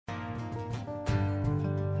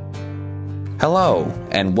Hello,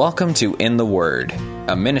 and welcome to In the Word,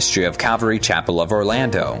 a ministry of Calvary Chapel of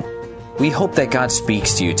Orlando. We hope that God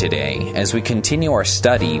speaks to you today as we continue our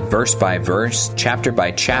study verse by verse, chapter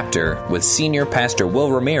by chapter, with Senior Pastor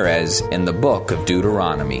Will Ramirez in the book of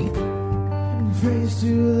Deuteronomy.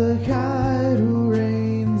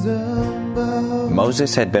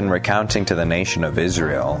 Moses had been recounting to the nation of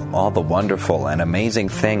Israel all the wonderful and amazing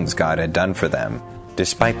things God had done for them,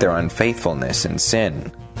 despite their unfaithfulness and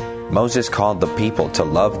sin. Moses called the people to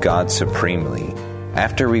love God supremely.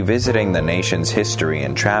 After revisiting the nation's history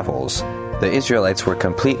and travels, the Israelites were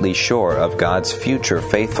completely sure of God's future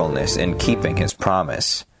faithfulness in keeping His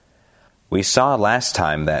promise. We saw last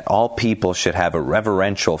time that all people should have a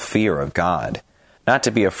reverential fear of God, not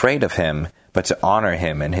to be afraid of Him, but to honor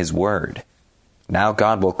Him and His word. Now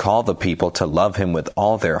God will call the people to love Him with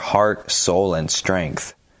all their heart, soul, and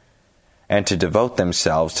strength, and to devote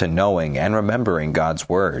themselves to knowing and remembering God's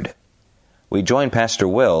word. We join Pastor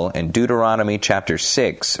Will in Deuteronomy chapter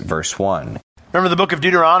 6, verse 1. Remember, the book of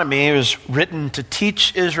Deuteronomy was written to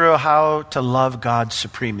teach Israel how to love God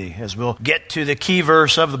supremely. As we'll get to the key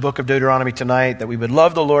verse of the book of Deuteronomy tonight, that we would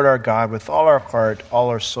love the Lord our God with all our heart, all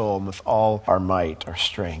our soul, and with all our might, our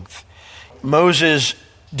strength. Moses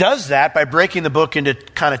does that by breaking the book into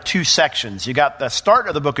kind of two sections. You got the start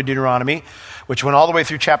of the book of Deuteronomy, which went all the way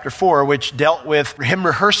through chapter 4, which dealt with him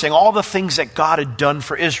rehearsing all the things that God had done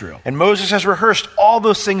for Israel. And Moses has rehearsed all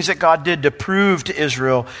those things that God did to prove to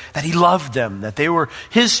Israel that He loved them, that they were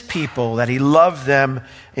His people, that He loved them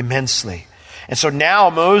immensely. And so now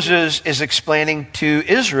Moses is explaining to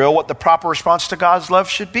Israel what the proper response to God's love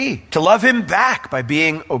should be. To love Him back by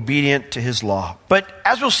being obedient to His law. But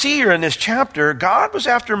as we'll see here in this chapter, God was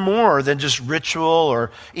after more than just ritual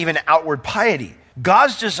or even outward piety.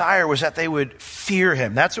 God's desire was that they would fear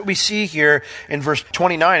Him. That's what we see here in verse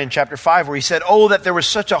 29 in chapter 5, where He said, "Oh, that there was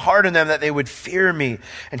such a heart in them that they would fear Me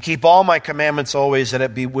and keep all My commandments always, that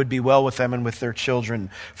it would be well with them and with their children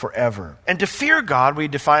forever." And to fear God, we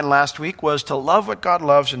defined last week, was to love what God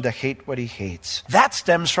loves and to hate what He hates. That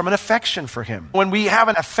stems from an affection for Him. When we have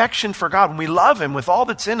an affection for God, when we love Him with all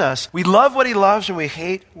that's in us, we love what He loves and we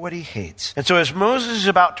hate what He hates. And so as Moses is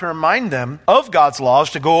about to remind them of God's laws,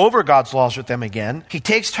 to go over God's laws with them again, he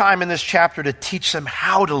takes time in this chapter to teach them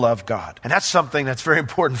how to love God. And that's something that's very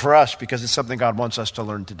important for us because it's something God wants us to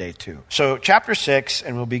learn today too. So chapter 6,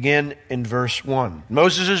 and we'll begin in verse 1.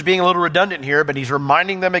 Moses is being a little redundant here, but he's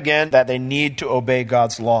reminding them again that they need to obey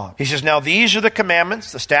God's law. He says, "Now these are the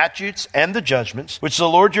commandments, the statutes, and the judgments, which the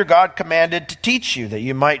Lord your God commanded to teach you, that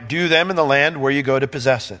you might do them in the land where you go to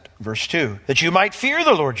possess it." Verse 2, "That you might fear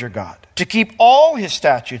the Lord your God, to keep all His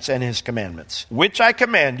statutes and His commandments, which I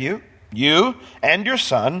command you, you and your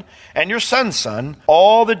son's son,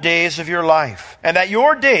 all the days of your life, and that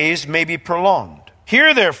your days may be prolonged.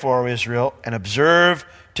 Hear therefore, O Israel, and observe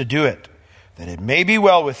to do it, that it may be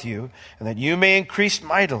well with you, and that you may increase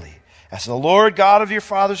mightily, as the Lord God of your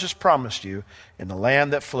fathers has promised you, in the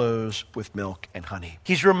land that flows with milk and honey."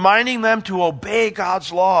 He's reminding them to obey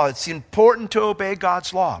God's law. It's important to obey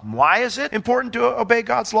God's law. Why is it important to obey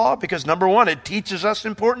God's law? Because number one, it teaches us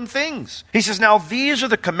important things. He says, now these are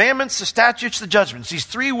the commandments, the statutes, the judgments. These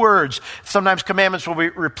three words, sometimes commandments will be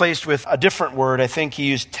replaced with a different word. I think he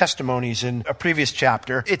used testimonies in a previous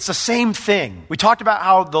chapter. It's the same thing. We talked about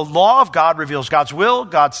how the law of God reveals God's will,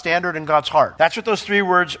 God's standard, and God's heart. That's what those three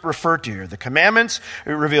words refer to here. The commandments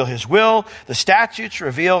reveal His will, the statutes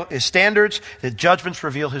reveal His standards, the judgments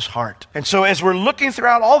reveal His heart. And so as we're looking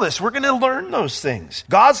throughout all this, we're going to learn those things.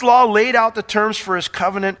 God's law laid out the terms for His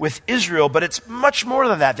covenant with Israel, but it's much more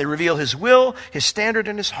than that. They reveal His will, His standard,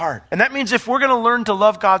 and His heart. And that means if we're going to learn to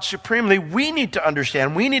love God supremely, we need to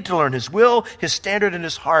understand, we need to learn His will, His standard, and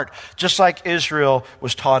His heart, just like Israel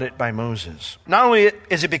was taught it by Moses. Not only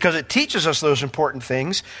is it because it teaches us those important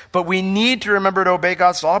things, but we need to remember to obey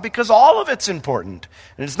God's law because all of it's important.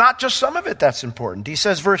 And it's not just some of it that's important. He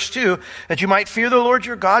says, verse 2, that you might fear the Lord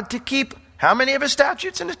your God, to keep how many of His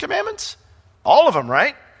statutes and His commandments? All of them,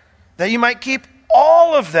 right? That you might keep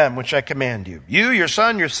all of them which I command you. You, your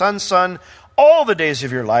son's son, all the days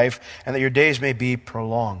of your life, and that your days may be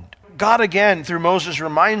prolonged. God again, through Moses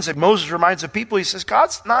reminds the people, He says,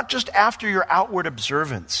 God's not just after your outward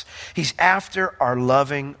observance. He's after our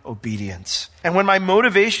loving obedience. And when my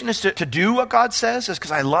motivation is to do what God says, is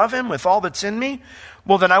because I love Him with all that's in me,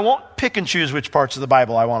 well, then I won't pick and choose which parts of the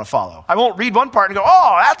Bible I want to follow. I won't read one part and go,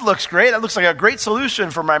 oh, that looks great. That looks like a great solution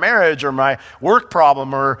for my marriage or my work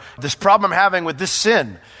problem or this problem I'm having with this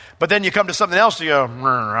sin. But then you come to something else, you go,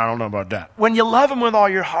 I don't know about that. When you love Him with all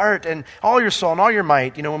your heart and all your soul and all your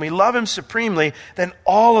might, when we love Him supremely, then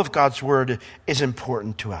all of God's word is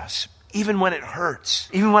important to us. even when it hurts,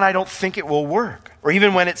 even when I don't think it will work, or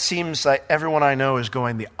even when it seems like everyone I know is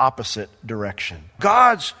going the opposite direction.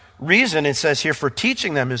 God's reason, it says here, for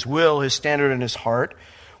teaching them his will, his standard, and his heart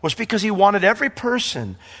was because he wanted every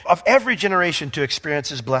person of every generation to experience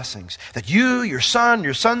his blessings. That you, your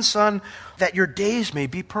son's son, that your days may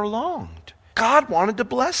be prolonged. God wanted to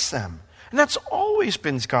bless them. And that's always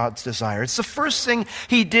been God's desire. It's the first thing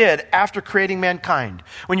he did after creating mankind.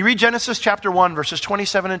 When you read Genesis chapter 1, verses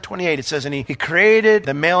 27 and 28, it says, and he created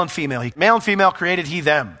the male and female. Male and female created he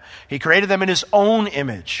them. He created them in his own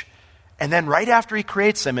image. And then right after he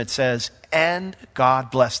creates them, it says, and God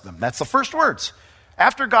blessed them. That's the first words.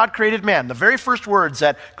 After God created man, the very first words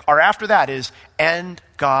that are after that is, and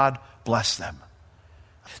God blessed them.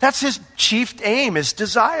 That's his chief aim, his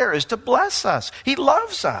desire is to bless us. He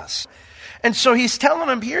loves us. And so he's telling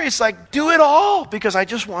them here, he's like, do it all because I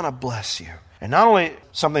just want to bless you. And not only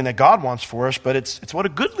something that God wants for us, but it's what a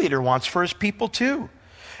good leader wants for his people too.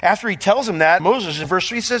 After he tells him that, Moses in verse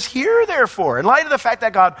 3 says, hear therefore, in light of the fact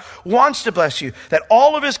that God wants to bless you, that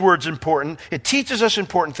all of his word's important, it teaches us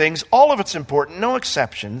important things, all of it's important, no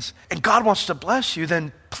exceptions, and God wants to bless you,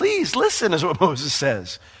 then please listen is what Moses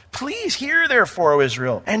says. Please hear therefore, O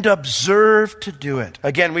Israel, and observe to do it.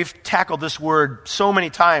 Again, we've tackled this word so many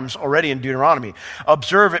times already in Deuteronomy.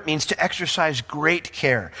 Observe, it means to exercise great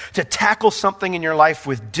care, to tackle something in your life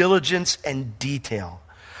with diligence and detail.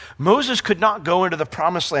 Moses could not go into the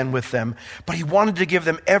promised land with them, but he wanted to give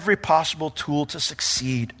them every possible tool to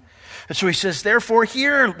succeed. And so he says, therefore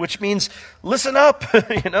hear, which means listen up,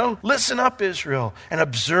 listen up, Israel, and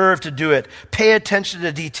observe to do it. Pay attention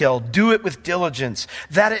to detail. Do it with diligence,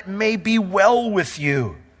 that it may be well with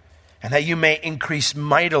you, and that you may increase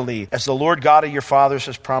mightily, as the Lord God of your fathers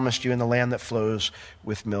has promised you in the land that flows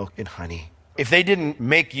with milk and honey. If they didn't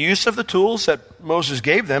make use of the tools that Moses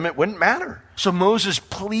gave them, it wouldn't matter. So Moses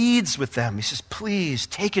pleads with them. He says, please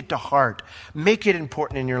take it to heart. Make it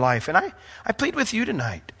important in your life. And I plead with you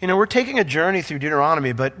tonight. We're taking a journey through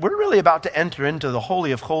Deuteronomy, but we're really about to enter into the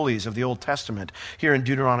Holy of Holies of the Old Testament here in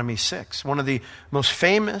Deuteronomy 6. One of the most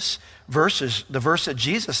famous verses, the verse that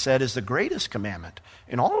Jesus said is the greatest commandment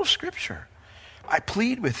in all of Scripture. I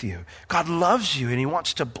plead with you. God loves you and he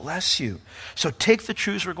wants to bless you. So take the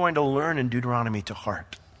truths we're going to learn in Deuteronomy to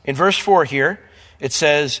heart. In verse 4 here, it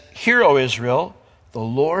says, hear, O Israel, the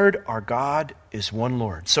Lord our God is one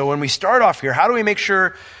Lord. So when we start off here, how do we make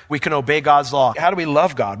sure we can obey God's law? How do we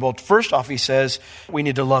love God? Well, first off, he says we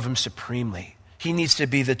need to love him supremely. He needs to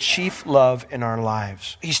be the chief love in our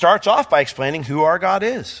lives. He starts off by explaining who our God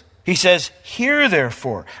is. He says, hear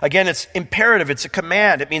therefore. Again, it's imperative. It's a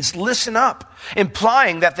command. It means listen up,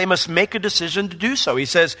 implying that they must make a decision to do so. He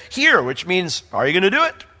says, hear, which means, are you going to do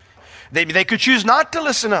it? They could choose not to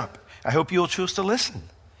listen up. I hope you'll choose to listen.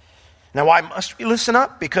 Now, why must we listen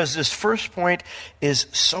up? Because this first point is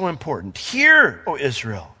so important. Hear, O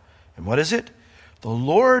Israel. And what is it? The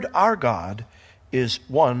Lord our God is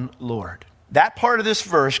one Lord. That part of this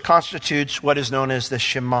verse constitutes what is known as the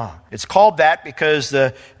Shema. It's called that because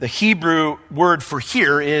the Hebrew word for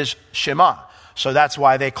hear is Shema. So that's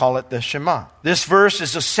why they call it the Shema. This verse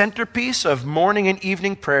is the centerpiece of morning and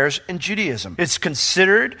evening prayers in Judaism. It's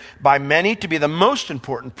considered by many to be the most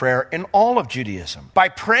important prayer in all of Judaism. By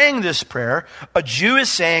praying this prayer, a Jew is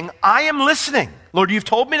saying, I am listening. Lord, you've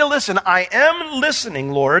told me to listen. I am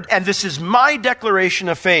listening, Lord, and this is my declaration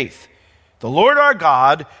of faith. The Lord our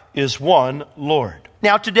God is one Lord.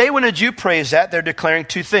 Now, today when a Jew prays that, they're declaring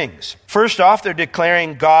two things. First off, they're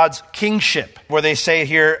declaring God's kingship, where they say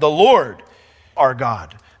here, the Lord our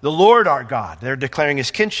God. The Lord our God. They're declaring his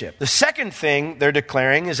kinship. The second thing they're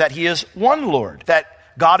declaring is that he is one Lord, that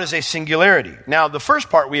God is a singularity. Now, the first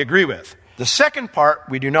part we agree with. The second part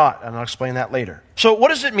we do not, and I'll explain that later. So what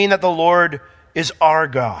does it mean that the Lord is our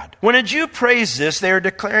God? When a Jew prays this, they are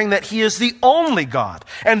declaring that he is the only God,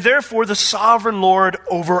 and therefore the sovereign Lord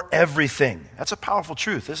over everything. That's a powerful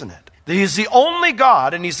truth, isn't it? That he is the only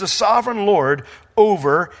God, and he's the sovereign Lord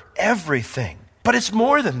over everything. But it's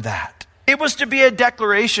more than that. It was to be a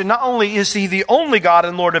declaration, not only is he the only God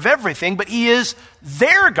and Lord of everything, but he is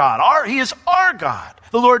their God. He is our God,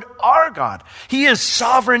 the Lord our God. He is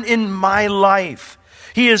sovereign in my life.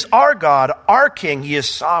 He is our God, our King. He is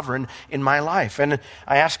sovereign in my life. And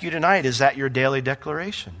I ask you tonight, is that your daily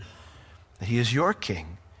declaration? That he is your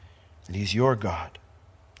King, that he's your God,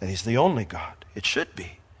 that he's the only God. It should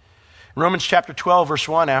be. In Romans chapter 12, verse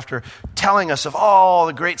 1, after telling us of all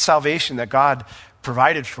the great salvation that God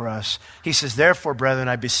provided for us, he says, therefore, brethren,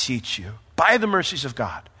 I beseech you, by the mercies of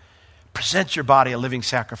God, Present your body a living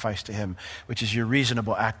sacrifice to him, which is your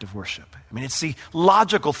reasonable act of worship. I mean, it's the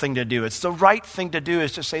logical thing to do. It's the right thing to do,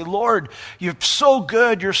 is to say, Lord, you're so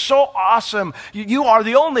good. You're so awesome. You are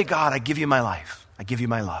the only God. I give you my life. I give you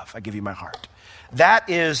my love. I give you my heart. That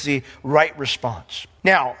is the right response.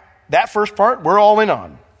 Now, that first part, we're all in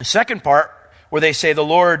on. The second part, where they say the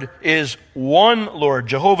Lord is one Lord,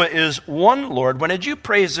 Jehovah is one Lord. When a Jew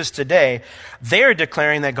prays this today, they're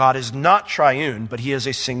declaring that God is not triune, but he is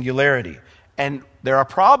a singularity. And there are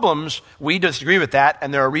problems. We disagree with that,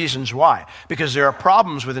 and there are reasons why. Because there are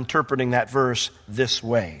problems with interpreting that verse this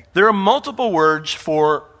way. There are multiple words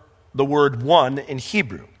for the word one in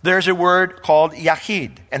Hebrew. There's a word called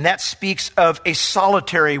yahid, and that speaks of a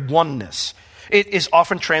solitary oneness. It is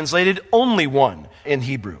often translated only one in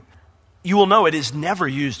Hebrew. You will know it is never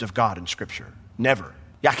used of God in Scripture. Never.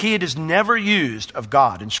 Yahid is never used of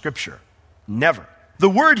God in Scripture. Never. The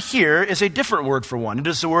word here is a different word for one. It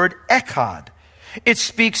is the word echad. It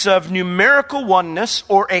speaks of numerical oneness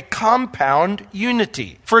or a compound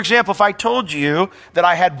unity. For example, if I told you that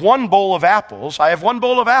I had one bowl of apples, I have one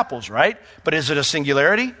bowl of apples, right? But is it a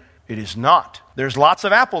singularity? It is not. There's lots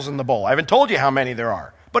of apples in the bowl. I haven't told you how many there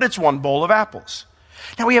are, but it's one bowl of apples.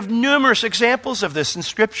 Now, we have numerous examples of this in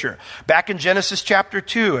Scripture. Back in Genesis chapter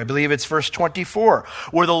 2, I believe it's verse 24,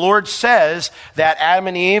 where the Lord says that Adam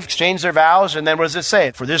and Eve exchanged their vows, and then what does it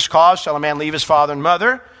say? For this cause shall a man leave his father and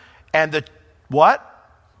mother, and the what?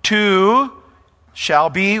 Two shall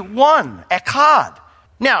be one. Echad.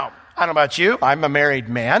 Now, I don't know about you. I'm a married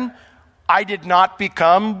man. I did not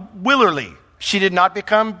become Willerly. She did not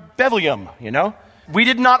become Bevellium, you know? We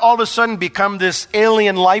did not all of a sudden become this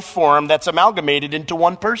alien life form that's amalgamated into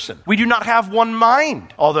one person. We do not have one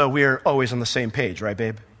mind, although we're always on the same page, right,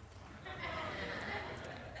 babe?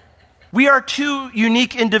 We are two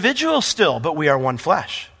unique individuals still, but we are one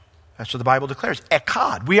flesh. That's what the Bible declares.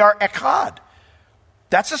 Echad. We are echad.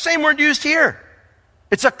 That's the same word used here.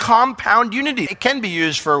 It's a compound unity. It can be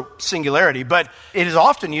used for singularity, but it is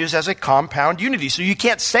often used as a compound unity. So you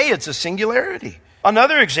can't say it's a singularity.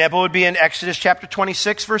 Another example would be in Exodus chapter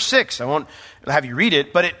 26, verse 6. I won't have you read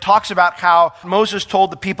it, but it talks about how Moses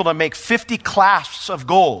told the people to make 50 clasps of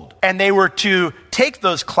gold. And they were to take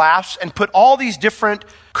those clasps and put all these different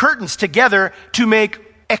curtains together to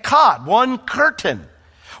make echad, one curtain.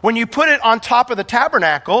 When you put it on top of the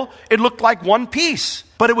tabernacle, it looked like one piece.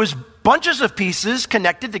 But it was bunches of pieces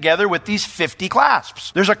connected together with these 50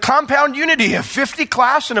 clasps. There's a compound unity of 50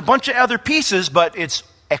 clasps and a bunch of other pieces, but it's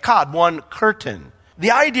echad, one curtain.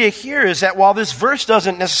 The idea here is that while this verse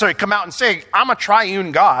doesn't necessarily come out and say, I'm a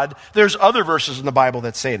triune God, there's other verses in the Bible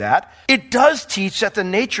that say that, it does teach that the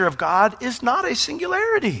nature of God is not a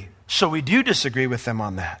singularity. So we do disagree with them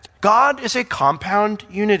on that. God is a compound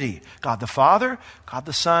unity. God the Father, God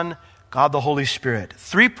the Son, God the Holy Spirit.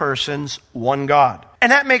 Three persons, one God.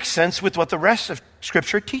 And that makes sense with what the rest of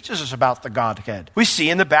Scripture teaches us about the Godhead. We see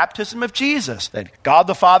in the baptism of Jesus that God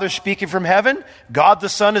the Father is speaking from heaven, God the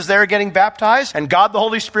Son is there getting baptized, and God the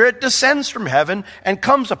Holy Spirit descends from heaven and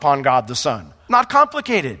comes upon God the Son. Not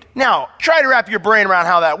complicated. Now, try to wrap your brain around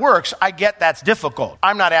how that works. I get that's difficult.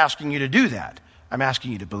 I'm not asking you to do that. I'm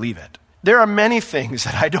asking you to believe it. There are many things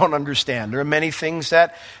that I don't understand. There are many things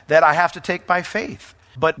that I have to take by faith.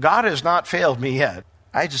 But God has not failed me yet.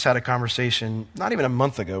 I just had a conversation not even a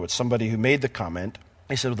month ago with somebody who made the comment.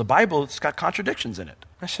 He said, well, the Bible, it's got contradictions in it.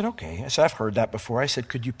 I said, okay. I said, I've heard that before. I said,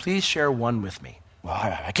 could you please share one with me? Well,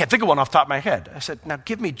 I can't think of one off the top of my head. I said, now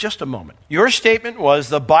give me just a moment. Your statement was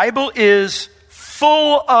the Bible is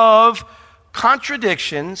full of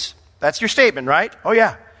contradictions. That's your statement, right? Oh,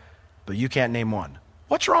 yeah. But you can't name one.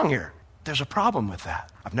 What's wrong here? There's a problem with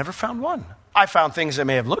that. I've never found one. I found things that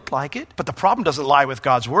may have looked like it, but the problem doesn't lie with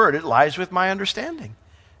God's word. It lies with my understanding.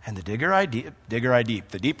 And the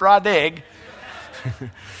the deeper I dig.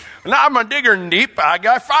 Now I'm a digger and deep, I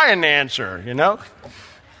got find the answer, you know.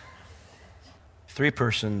 Three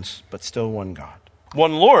persons, but still one God.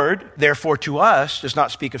 One Lord, therefore to us, does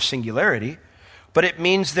not speak of singularity, but it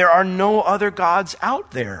means there are no other gods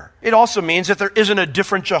out there. It also means that there isn't a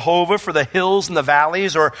different Jehovah for the hills and the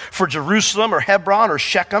valleys, or for Jerusalem or Hebron or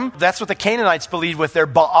Shechem. That's what the Canaanites believed with their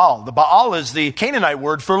Baal. The Baal is the Canaanite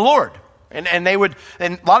word for Lord. And a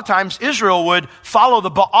lot of times Israel would follow the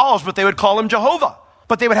Baals, but they would call him Jehovah.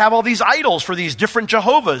 But they would have all these idols for these different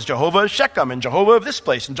Jehovahs. Jehovah of Shechem and Jehovah of this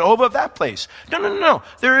place and Jehovah of that place. No.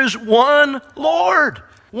 There is one Lord.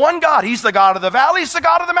 One God. He's the God of the valley. He's the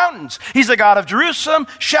God of the mountains. He's the God of Jerusalem,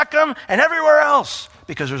 Shechem, and everywhere else.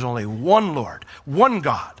 Because there's only one Lord, one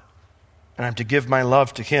God. And I'm to give my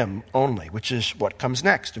love to him only, which is what comes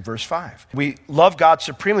next in verse 5. We love God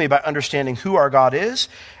supremely by understanding who our God is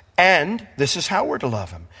And this is how we're to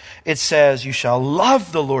love him. It says, you shall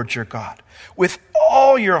love the Lord your God with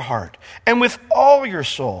all your heart and with all your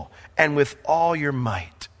soul and with all your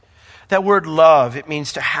might. That word love, it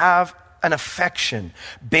means to have an affection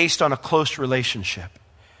based on a close relationship.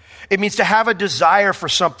 It means to have a desire for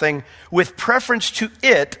something with preference to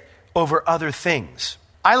it over other things.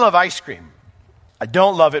 I love ice cream. I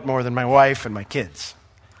don't love it more than my wife and my kids.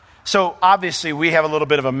 So obviously we have a little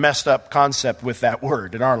bit of a messed up concept with that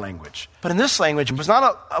word in our language. But in this language, it was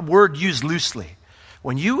not a word used loosely.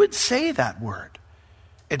 When you would say that word,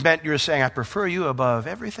 it meant you were saying, I prefer you above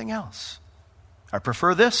everything else. I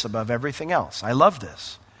prefer this above everything else. I love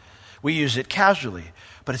this. We use it casually,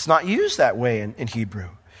 but it's not used that way in Hebrew.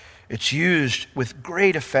 It's used with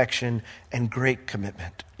great affection and great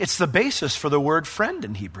commitment. It's the basis for the word friend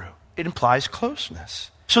in Hebrew. It implies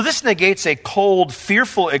closeness. So this negates a cold,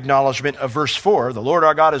 fearful acknowledgement of verse 4, the Lord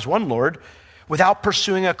our God is one Lord, without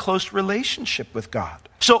pursuing a close relationship with God.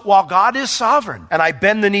 So while God is sovereign and I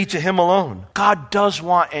bend the knee to him alone, God does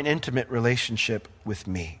want an intimate relationship with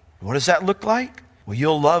me. What does that look like? Well,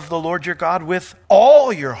 you'll love the Lord your God with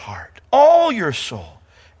all your heart, all your soul,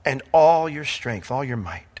 and all your strength, all your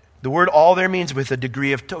might. The word all there means with a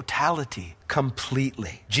degree of totality,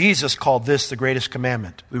 completely. Jesus called this the greatest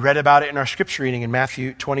commandment. We read about it in our scripture reading in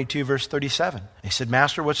Matthew 22, verse 37. He said,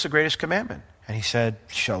 Master, what's the greatest commandment? And he said,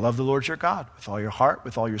 you shall love the Lord your God with all your heart,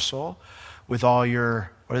 with all your soul, with all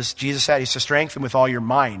your, what does Jesus add? He says strength, and with all your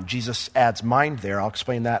mind. Jesus adds mind there. I'll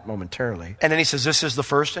explain that momentarily. And then he says, this is the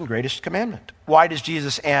first and greatest commandment. Why does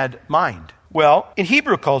Jesus add mind? Well, in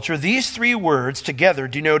Hebrew culture, these three words together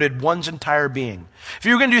denoted one's entire being. If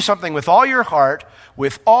you were going to do something with all your heart,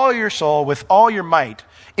 with all your soul, with all your might,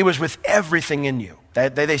 it was with everything in you.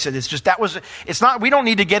 They said we don't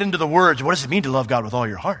need to get into the words. What does it mean to love God with all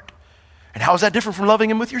your heart? And how is that different from loving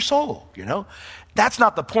him with your soul? That's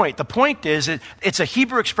not the point. The point is it's a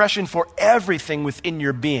Hebrew expression for everything within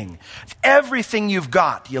your being. Everything you've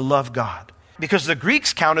got, you love God. Because the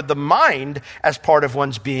Greeks counted the mind as part of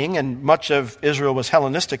one's being, and much of Israel was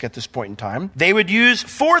Hellenistic at this point in time. They would use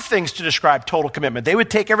four things to describe total commitment. They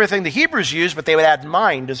would take everything the Hebrews used, but they would add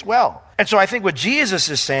mind as well. And so I think what Jesus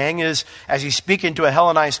is saying is, as he's speaking to a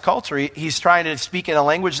Hellenized culture, he's trying to speak in a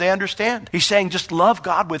language they understand. He's saying, just love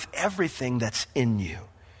God with everything that's in you.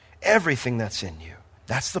 Everything that's in you.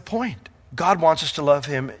 That's the point. God wants us to love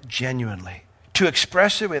him genuinely. To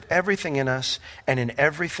express it with everything in us and in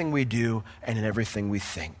everything we do and in everything we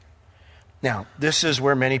think. Now, this is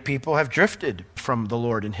where many people have drifted from the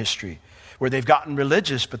Lord in history, where they've gotten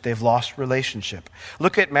religious, but they've lost relationship.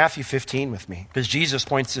 Look at Matthew 15 with me, because Jesus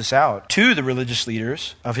points this out to the religious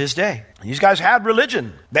leaders of his day. These guys had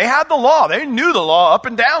religion. They had the law. They knew the law up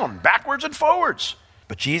and down, backwards and forwards.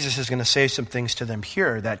 But Jesus is going to say some things to them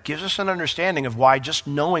here that gives us an understanding of why just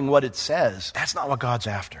knowing what it says, that's not what God's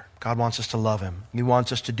after. God wants us to love him. He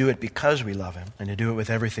wants us to do it because we love him and to do it with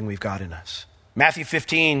everything we've got in us. Matthew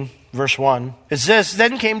 15, verse 1, it says,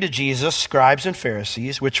 Then came to Jesus scribes and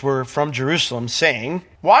Pharisees, which were from Jerusalem, saying,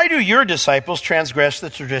 Why do your disciples transgress the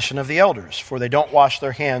tradition of the elders? For they don't wash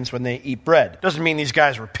their hands when they eat bread. Doesn't mean these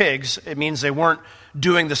guys were pigs. It means they weren't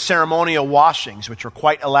doing the ceremonial washings, which were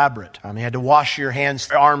quite elaborate. They had to wash your hands,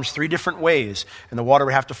 arms 3 different ways, and the water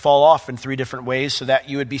would have to fall off in 3 different ways so that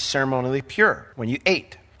you would be ceremonially pure when you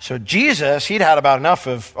ate. So Jesus, he'd had about enough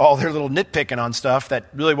of all their little nitpicking on stuff that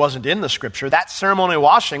really wasn't in the scripture. That ceremonial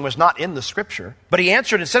washing was not in the scripture. But he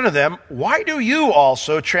answered and said to them, Why do you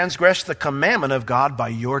also transgress the commandment of God by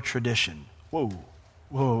your tradition? Whoa,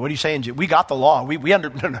 what are you saying? We got the law. We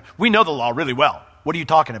know the law really well. What are you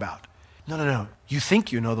talking about? No. You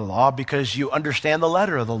think you know the law because you understand the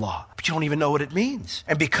letter of the law, but you don't even know what it means.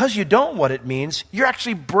 And because you don't know what it means, you're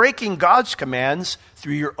actually breaking God's commands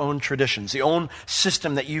through your own traditions, the own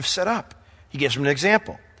system that you've set up. He gives them an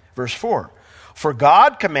example. Verse 4, For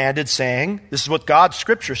God commanded, saying, this is what God's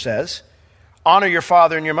scripture says, honor your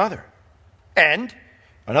father and your mother. And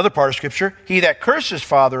another part of scripture, he that curses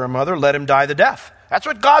father or mother, let him die the death. That's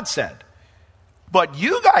what God said. But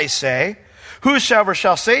you guys say, Whosoever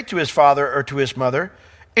shall say to his father or to his mother,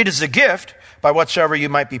 It is a gift, by whatsoever you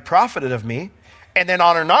might be profited of me, and then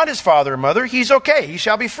honor not his father or mother, he's okay, he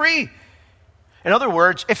shall be free. In other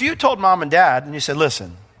words, if you told mom and dad, and you said,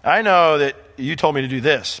 listen, I know that you told me to do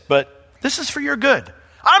this, but this is for your good.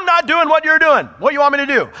 I'm not doing what you're doing. What do you want me to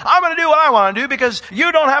do? I'm going to do what I want to do because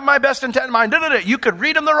you don't have my best intent in mind. You could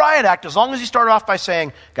read them the riot act as long as you start off by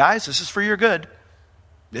saying, guys, this is for your good.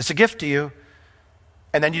 It's a gift to you.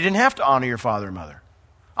 And then you didn't have to honor your father and mother.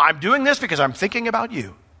 I'm doing this because I'm thinking about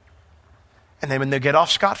you. And then when they get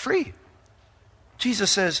off scot-free,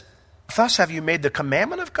 Jesus says, Thus have you made the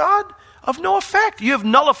commandment of God of no effect. You have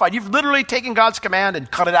nullified. You've literally taken God's command and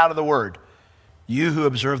cut it out of the word. You who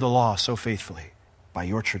observe the law so faithfully by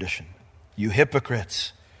your tradition, you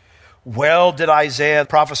hypocrites. Well did Isaiah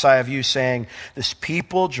prophesy of you, saying, this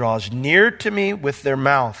people draws near to me with their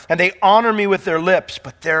mouth, and they honor me with their lips,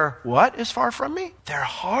 but their what is far from me? Their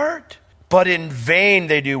heart. But in vain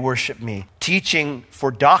they do worship me, teaching for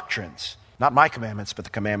doctrines, not my commandments, but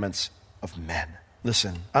the commandments of men.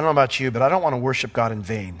 Listen, I don't know about you, but I don't want to worship God in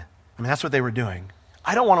vain. I mean, that's what they were doing.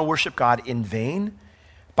 I don't want to worship God in vain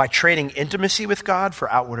by trading intimacy with God for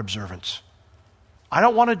outward observance. I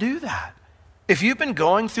don't want to do that. If you've been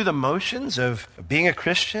going through the motions of being a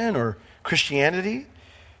Christian or Christianity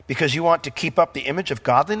because you want to keep up the image of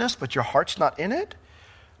godliness, but your heart's not in it,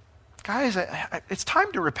 guys, it's time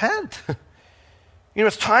to repent.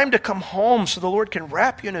 It's time to come home so the Lord can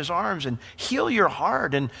wrap you in his arms and heal your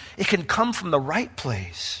heart, and it can come from the right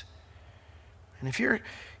place. And if you're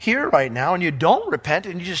here right now and you don't repent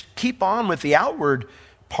and you just keep on with the outward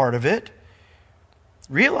part of it,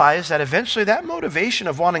 realize that eventually that motivation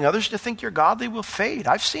of wanting others to think you're godly will fade.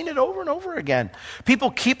 I've seen it over and over again.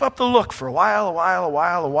 People keep up the look for a while,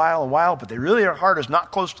 but they really, their heart is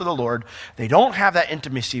not close to the Lord. They don't have that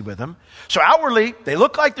intimacy with him. So outwardly, they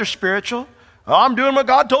look like they're spiritual. Oh, I'm doing what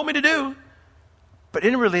God told me to do. But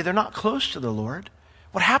inwardly, they're not close to the Lord.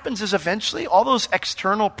 What happens is eventually all those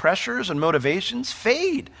external pressures and motivations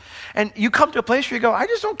fade. And you come to a place where you go, I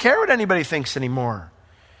just don't care what anybody thinks anymore.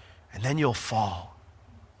 And then you'll fall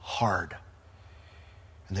hard.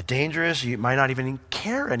 And the danger is you might not even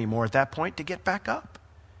care anymore at that point to get back up.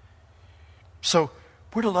 So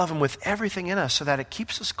we're to love him with everything in us so that it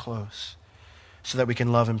keeps us close, so that we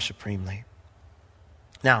can love him supremely.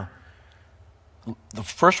 Now, the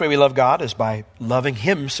first way we love God is by loving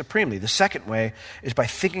him supremely. The second way is by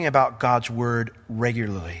thinking about God's word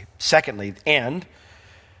regularly. Secondly, and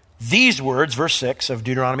these words, verse 6 of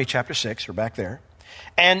Deuteronomy chapter 6, we're back there,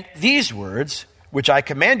 and these words, which I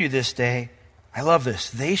command you this day, I love this,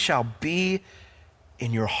 they shall be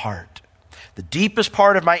in your heart, the deepest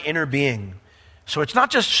part of my inner being. So it's not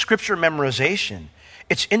just scripture memorization,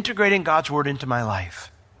 it's integrating God's word into my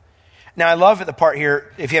life. Now I love the part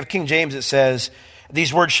here, if you have King James, it says,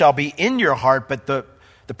 these words shall be in your heart, but the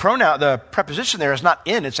pronoun, the preposition there is not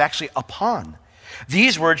in, it's actually upon.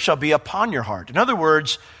 These words shall be upon your heart. In other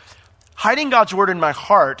words, hiding God's word in my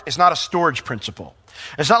heart is not a storage principle.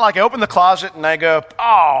 It's not like I open the closet and I go,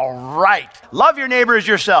 all right, love your neighbor as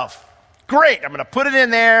yourself. Great, I'm going to put it in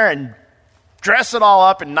there and dress it all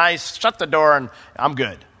up and nice, shut the door, and I'm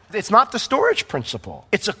good. It's not the storage principle.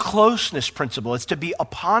 It's a closeness principle. It's to be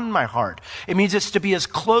upon my heart. It means it's to be as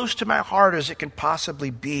close to my heart as it can possibly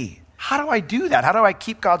be. How do I do that? How do I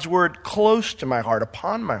keep God's word close to my heart,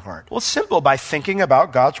 upon my heart? Well, it's simple, by thinking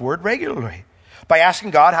about God's word regularly, by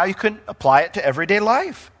asking God how you can apply it to everyday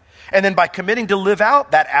life. And then by committing to live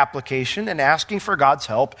out that application and asking for God's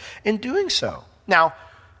help in doing so. Now,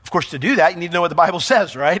 of course, to do that, you need to know what the Bible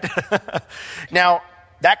says, right? Now,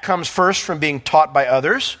 that comes first from being taught by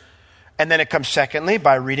others, and then it comes secondly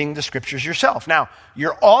by reading the scriptures yourself. Now,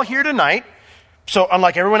 you're all here tonight, so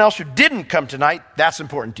unlike everyone else who didn't come tonight, that's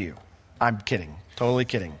important to you. I'm kidding, totally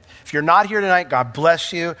kidding. If you're not here tonight, God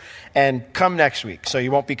bless you, and come next week so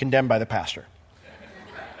you won't be condemned by the pastor.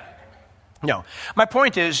 No, my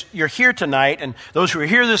point is you're here tonight, and those who are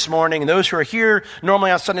here this morning and those who are here normally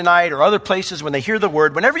on Sunday night or other places when they hear the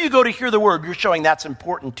word, whenever you go to hear the word, you're showing that's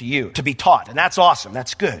important to you, to be taught, and that's awesome,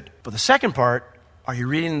 that's good. But the second part, are you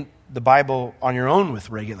reading the Bible on your own with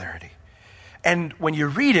regularity? And when you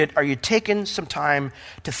read it, are you taking some time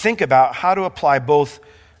to think about how to apply both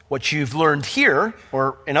what you've learned here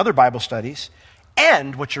or in other Bible studies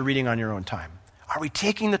and what you're reading on your own time? Are we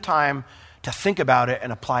taking the time to think about it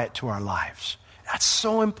and apply it to our lives? That's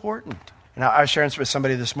so important. And I was sharing with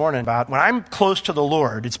somebody this morning about when I'm close to the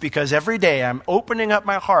Lord, it's because every day I'm opening up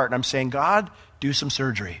my heart and I'm saying, God, do some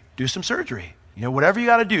surgery. Do some surgery. You know, whatever you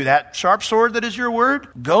got to do, that sharp sword that is your word,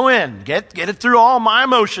 go in, get it through all my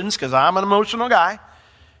emotions, because I'm an emotional guy,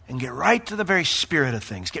 and get right to the very spirit of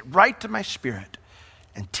things. Get right to my spirit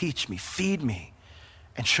and teach me, feed me,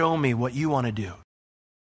 and show me what you want to do.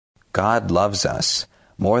 God loves us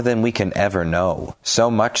more than we can ever know.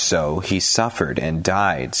 So much so, he suffered and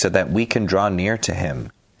died so that we can draw near to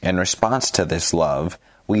him. In response to this love,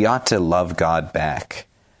 we ought to love God back,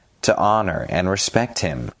 to honor and respect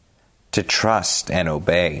him, to trust and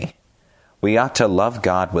obey. We ought to love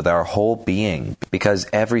God with our whole being, because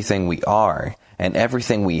everything we are and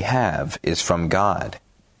everything we have is from God.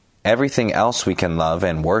 Everything else we can love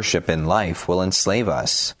and worship in life will enslave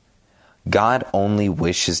us. God only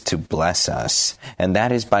wishes to bless us, and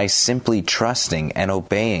that is by simply trusting and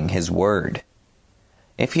obeying His Word.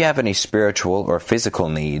 If you have any spiritual or physical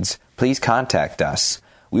needs, please contact us.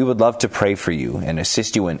 We would love to pray for you and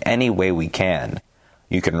assist you in any way we can.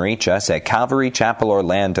 You can reach us at Calvary Chapel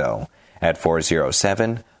Orlando at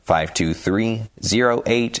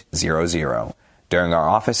 407-523-0800 during our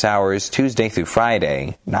office hours Tuesday through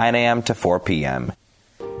Friday, 9 a.m. to 4 p.m.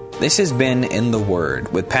 This has been In the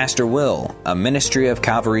Word with Pastor Will, a ministry of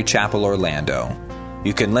Calvary Chapel Orlando.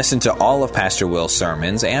 You can listen to all of Pastor Will's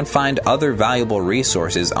sermons and find other valuable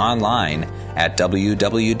resources online at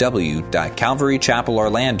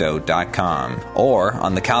www.calvarychapelorlando.com or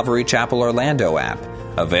on the Calvary Chapel Orlando app,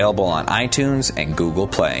 available on iTunes and Google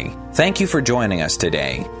Play. Thank you for joining us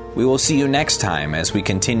today. We will see you next time as we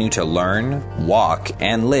continue to learn, walk,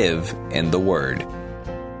 and live in the Word.